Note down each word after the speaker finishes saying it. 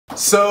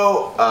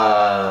So,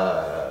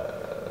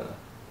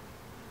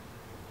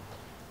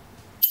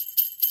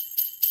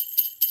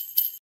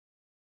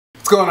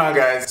 what's going on,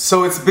 guys?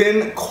 So it's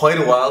been quite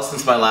a while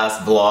since my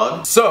last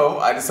vlog. So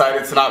I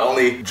decided to not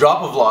only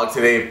drop a vlog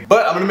today,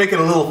 but I'm gonna make it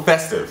a little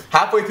festive.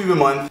 Halfway through the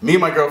month, me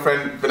and my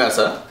girlfriend,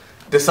 Vanessa,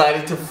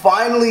 decided to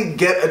finally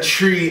get a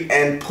tree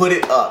and put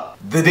it up.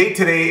 The date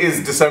today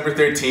is December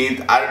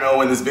 13th. I don't know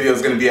when this video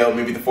is gonna be out,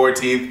 maybe the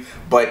 14th,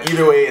 but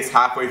either way, it's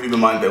halfway through the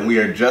month and we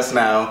are just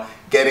now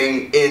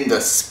getting in the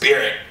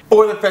spirit.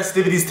 For the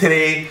festivities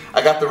today,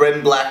 I got the red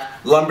and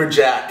black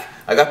lumberjack.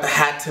 I got the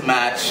hat to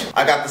match.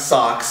 I got the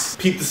socks.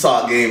 Peep the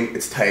sock game.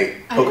 It's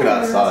tight. Polka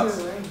dot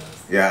socks.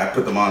 Yeah, I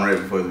put them on right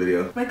before the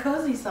video. My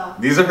cozy socks.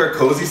 These are her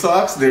cozy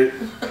socks. They're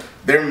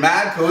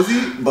mad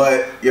cozy,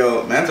 but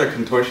yo, mans are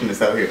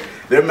contortionists out here.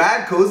 They're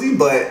mad cozy,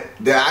 but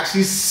they're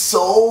actually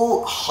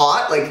so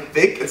hot, like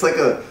thick. It's like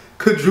a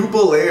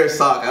quadruple layer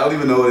sock. I don't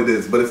even know what it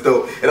is, but it's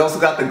dope. It also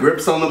got the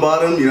grips on the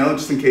bottom, you know,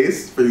 just in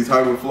case for these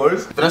hardwood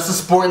floors. Vanessa's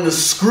sporting the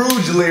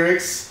Scrooge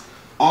lyrics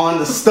on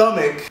the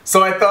stomach,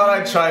 so I thought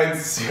I'd try and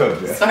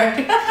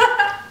Sorry.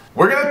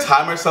 We're gonna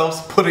time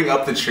ourselves putting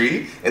up the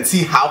tree and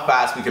see how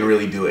fast we can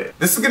really do it.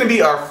 This is gonna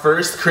be our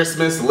first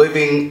Christmas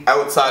living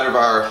outside of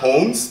our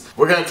homes.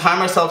 We're gonna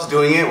time ourselves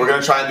doing it. We're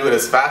gonna try and do it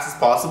as fast as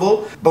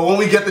possible. But when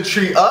we get the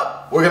tree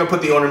up, we're gonna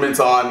put the ornaments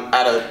on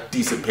at a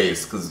decent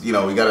pace, because you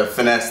know, we gotta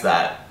finesse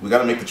that. We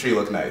gotta make the tree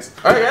look nice.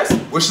 All right, guys,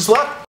 wish us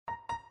luck.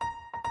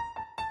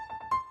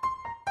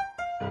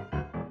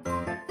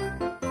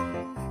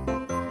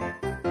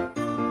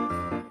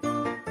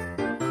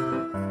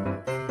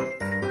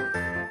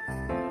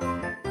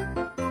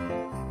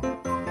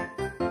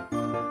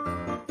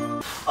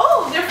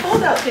 Oh, they're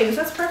fold out things.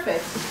 That's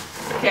perfect.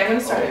 Okay, I'm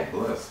gonna start it.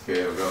 Bless. Okay,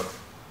 here we go.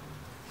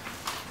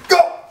 Go!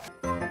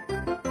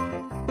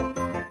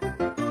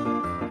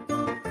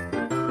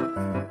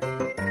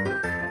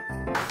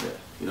 Yeah,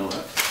 you know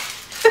what?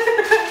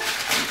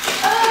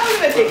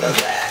 I'm gonna take those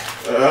back.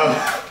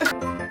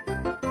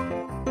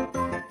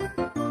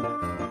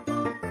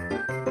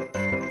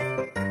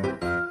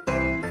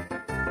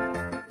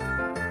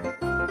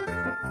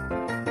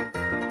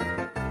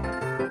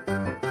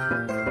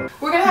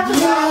 We're gonna have to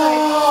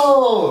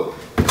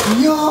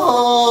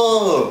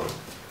Yo!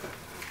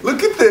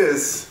 Look at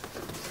this.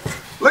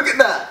 Look at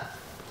that.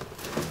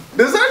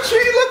 Does our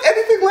tree look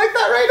anything like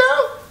that right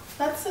now?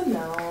 That's a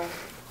no.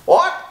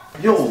 What?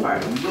 Yo,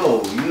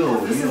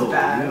 This is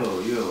bad. yo.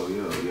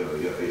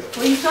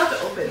 Well, you still have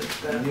to open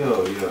them. Yo.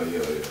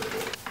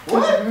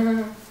 What?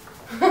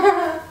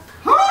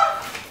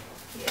 Huh?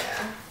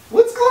 Yeah.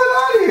 What's going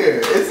on here?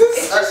 Is this?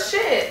 It's just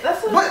shit.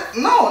 That's what. But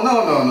no.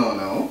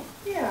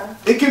 Yeah.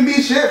 It can be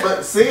shit,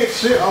 but say it's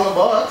shit on the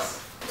box.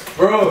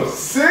 Bro,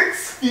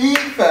 6 feet,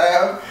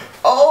 fam.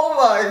 Oh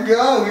my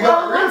god, we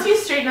got Well, once you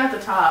straighten out the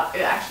top,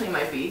 it actually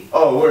might be.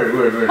 Oh, word.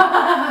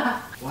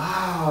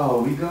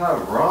 Wow, we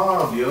got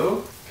robbed,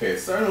 yo. Okay,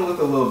 it's starting to look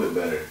a little bit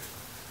better.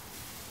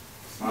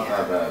 It's not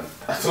that bad.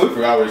 I totally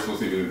forgot we were supposed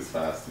to be doing this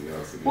fast, to be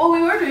honest with you. Well,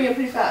 we were doing it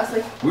pretty fast.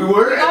 Like We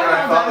were, and got it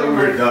I all thought that done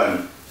we were in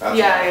done. That's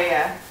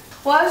yeah. why.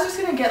 Well, I was just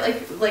gonna get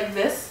like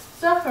this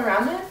stuff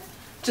around it,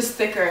 just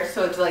thicker,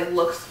 so it like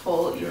looks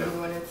full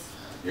even when it's.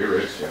 You're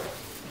rich, yo.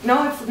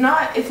 No, it's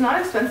not. It's not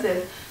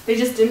expensive. They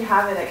just didn't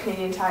have it at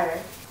Canadian Tire.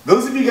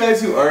 Those of you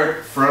guys who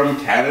are from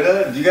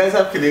Canada, do you guys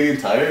have Canadian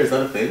Tire? Is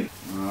that a thing?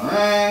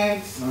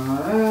 Alright.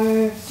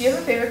 Do you have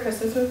a favorite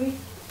Christmas movie?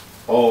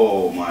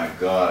 Oh my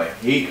god, I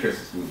hate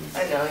Christmas movies.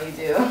 I know you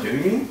do.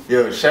 Kidding me?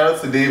 Yo, shout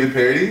out to David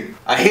Parody.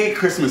 I hate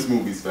Christmas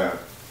movies, fam.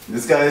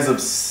 This guy is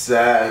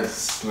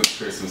obsessed with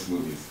Christmas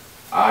movies.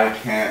 I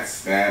can't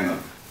stand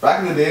them.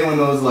 Back in the day when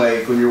those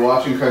when you're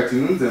watching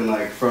cartoons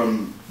and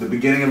from the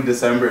beginning of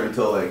December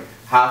until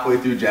halfway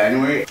through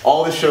January,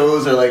 all the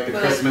shows are the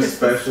Christmas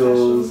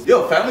specials.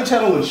 Yo, Family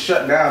Channel would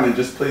shut down and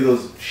just play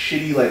those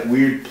shitty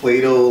weird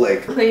Play-Doh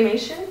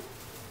Claymation?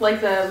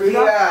 Like the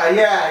Rudolph?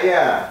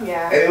 Yeah.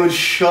 And it would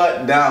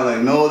shut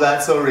down. No,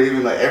 That's So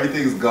Raven.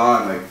 Everything's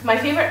gone. My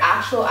favorite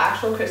actual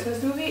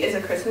Christmas movie is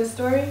A Christmas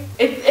Story.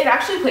 It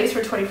actually plays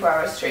for 24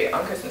 hours straight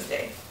on Christmas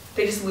Day.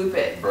 They just loop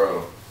it.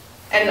 Bro.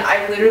 And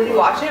I literally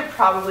watch it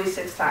probably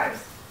 6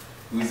 times.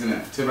 Who's in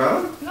it? Tim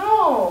Allen?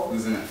 No.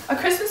 Who's in it? A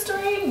Christmas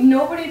Story,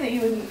 nobody that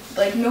you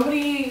would,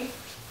 nobody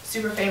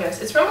super famous.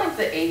 It's from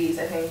the 80s,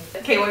 I think.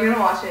 Okay, we're gonna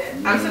watch it.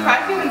 I'm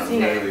surprised you haven't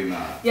seen it. Really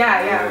not.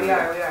 Yeah, we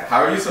are.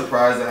 How are you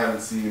surprised I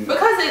haven't seen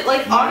Because it,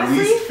 my honestly...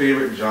 least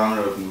favorite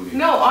genre of movie.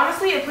 No,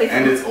 honestly, it plays...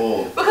 And it's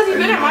old. Because you've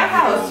been at my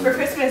house for movie.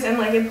 Christmas and,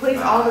 it plays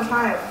all the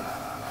time.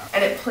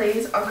 And it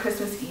plays on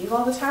Christmas Eve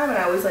all the time, and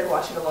I always,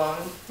 watch it alone,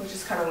 which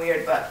is kind of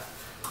weird, but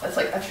that's,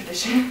 a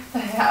tradition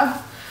that I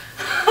have.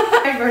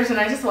 My version,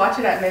 I just watch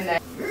it at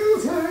midnight.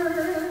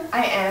 Loser.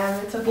 I am.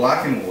 It's okay.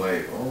 Black and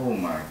white. Oh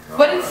my god.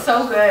 But it's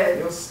so good.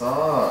 Yo,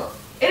 stop.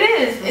 It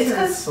is. It's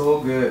because...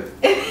 so good.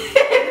 It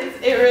is.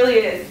 It really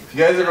is. If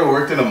you guys ever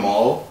worked in a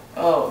mall,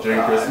 Oh,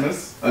 during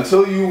Christmas.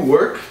 Until you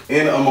work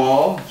in a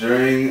mall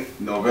during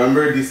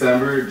November,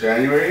 December,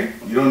 January,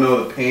 you don't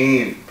know the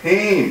pain.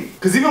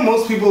 Because even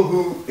most people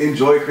who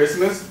enjoy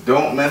Christmas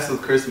don't mess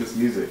with Christmas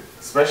music.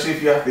 Especially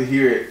if you have to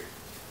hear it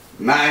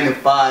 9 to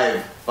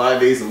 5, 5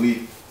 days a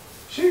week.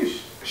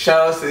 Sheesh.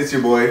 Shout out to It's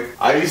Your Boy.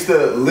 I used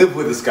to live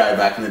with this guy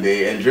back in the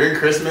day, and during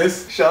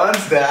Christmas,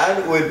 Sean's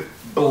dad would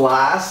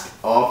blast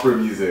opera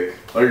music.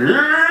 Like,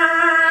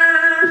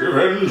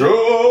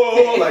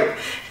 like,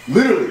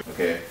 literally.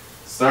 Okay,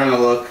 starting to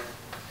look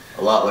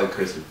a lot like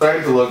Christmas.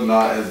 Starting to look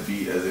not as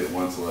beat as it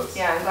once was.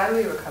 Yeah, I'm glad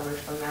we recovered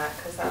from that,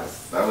 because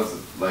that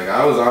was like,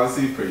 I was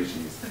honestly pretty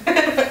cheesed.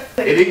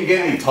 It didn't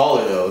get any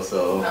taller though,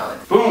 so. No.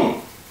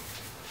 Boom!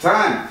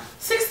 Time!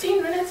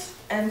 16 minutes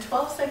and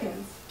 12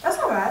 seconds. That's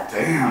not bad.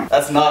 Damn.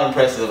 That's not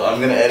impressive. I'm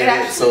gonna edit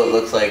it so it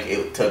looks like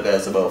it took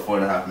us about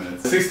 4.5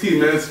 minutes. 16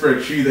 minutes for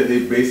a tree that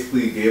they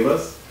basically gave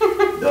us.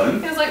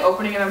 Done. It was like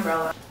opening an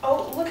umbrella.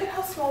 Oh, look at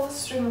how small this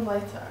string of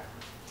lights are.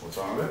 What's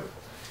wrong with it?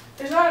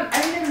 There's not,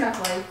 I didn't have enough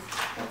lights.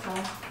 That's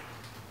all.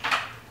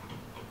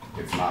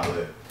 It's not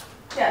lit.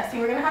 Yeah, see,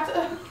 we're gonna have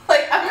to,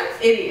 like, I'm an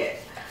idiot.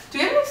 Do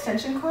we have an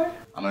extension cord?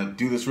 I'm gonna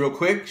do this real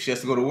quick. She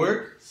has to go to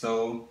work,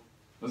 so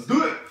let's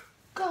do it.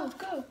 Go,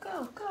 go,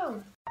 go,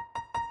 go.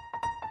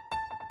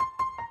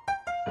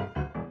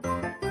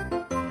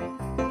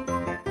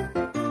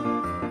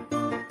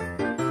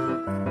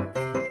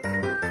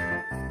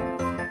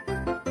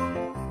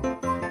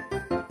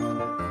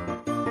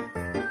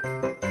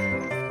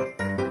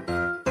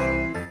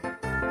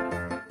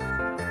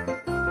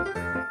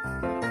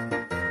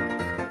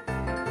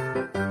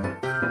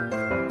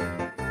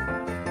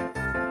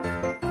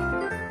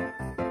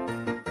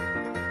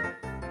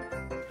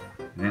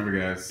 Remember,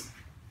 guys,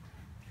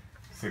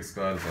 Six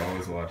God is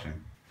always watching.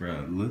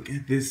 Bro, look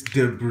at this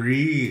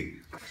debris.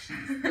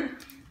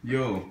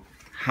 Yo,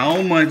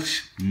 how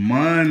much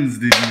months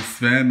did you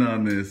spend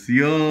on this?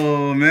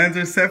 Yo, mans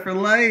are set for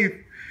life.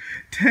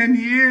 10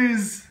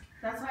 years.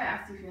 That's why I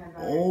asked you if you had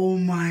that. Oh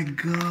my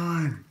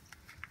God.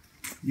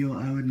 Yo,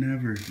 I would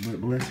never,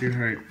 but bless your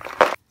heart.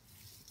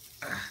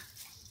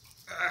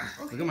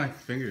 Look at my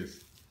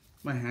fingers,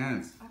 my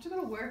hands. I have to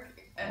go to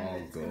work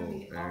and it's gonna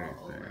be all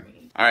over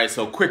me. Alright,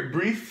 so quick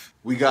brief.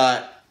 We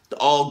got the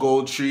all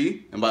gold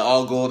tree, and by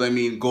all gold I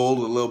mean gold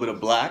with a little bit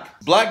of black.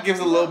 Black gives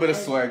a little bit of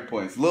swag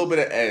points, a little bit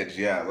of edge,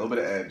 yeah, a little bit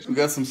of edge. We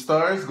got some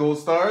stars, gold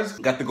stars.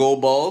 Got the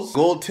gold balls,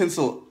 gold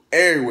tinsel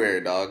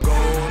everywhere, dog. Gold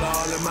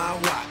all in my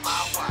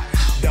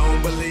watch.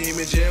 Don't believe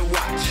me, just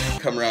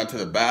watch. Come around to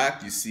the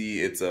back, you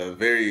see it's a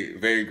very,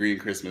 very green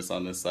Christmas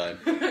on this side.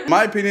 In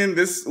my opinion,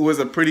 this was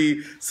a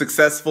pretty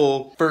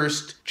successful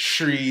first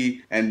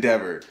tree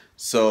endeavor.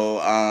 So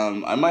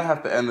I might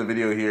have to end the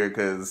video here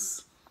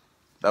because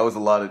that was a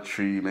lot of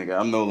tree making.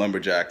 I'm no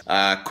lumberjack.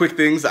 Quick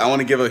things, I want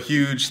to give a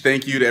huge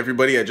thank you to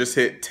everybody. I just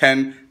hit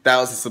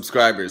 10,000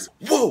 subscribers.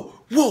 Whoa,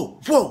 whoa,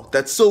 whoa,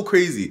 that's so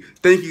crazy.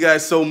 Thank you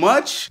guys so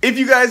much. If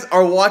you guys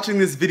are watching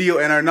this video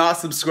and are not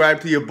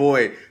subscribed to your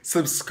boy,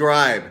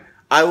 subscribe.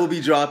 I will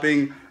be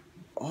dropping,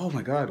 oh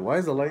my God, why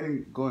is the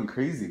lighting going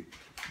crazy?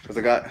 Because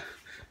I got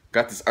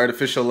this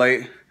artificial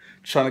light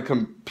trying to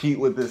compete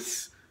with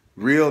this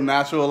real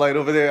natural light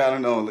over there. I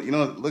don't know. You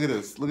know, look at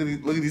this. Look at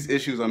these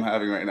issues I'm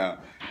having right now.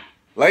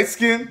 Light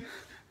skin,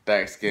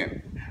 dark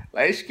skin.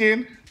 Light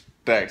skin,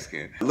 dark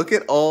skin. Look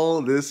at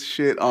all this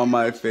shit on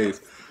my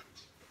face.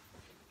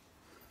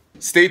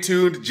 Stay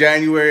tuned.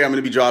 January, I'm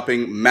gonna be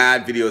dropping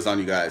mad videos on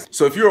you guys.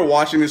 So if you're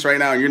watching this right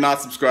now and you're not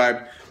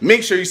subscribed,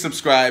 make sure you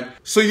subscribe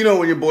so you know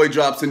when your boy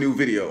drops a new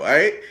video, all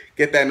right?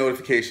 Get that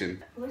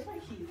notification. Where's my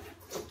keys?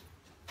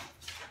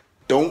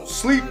 Don't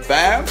sleep,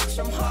 fam.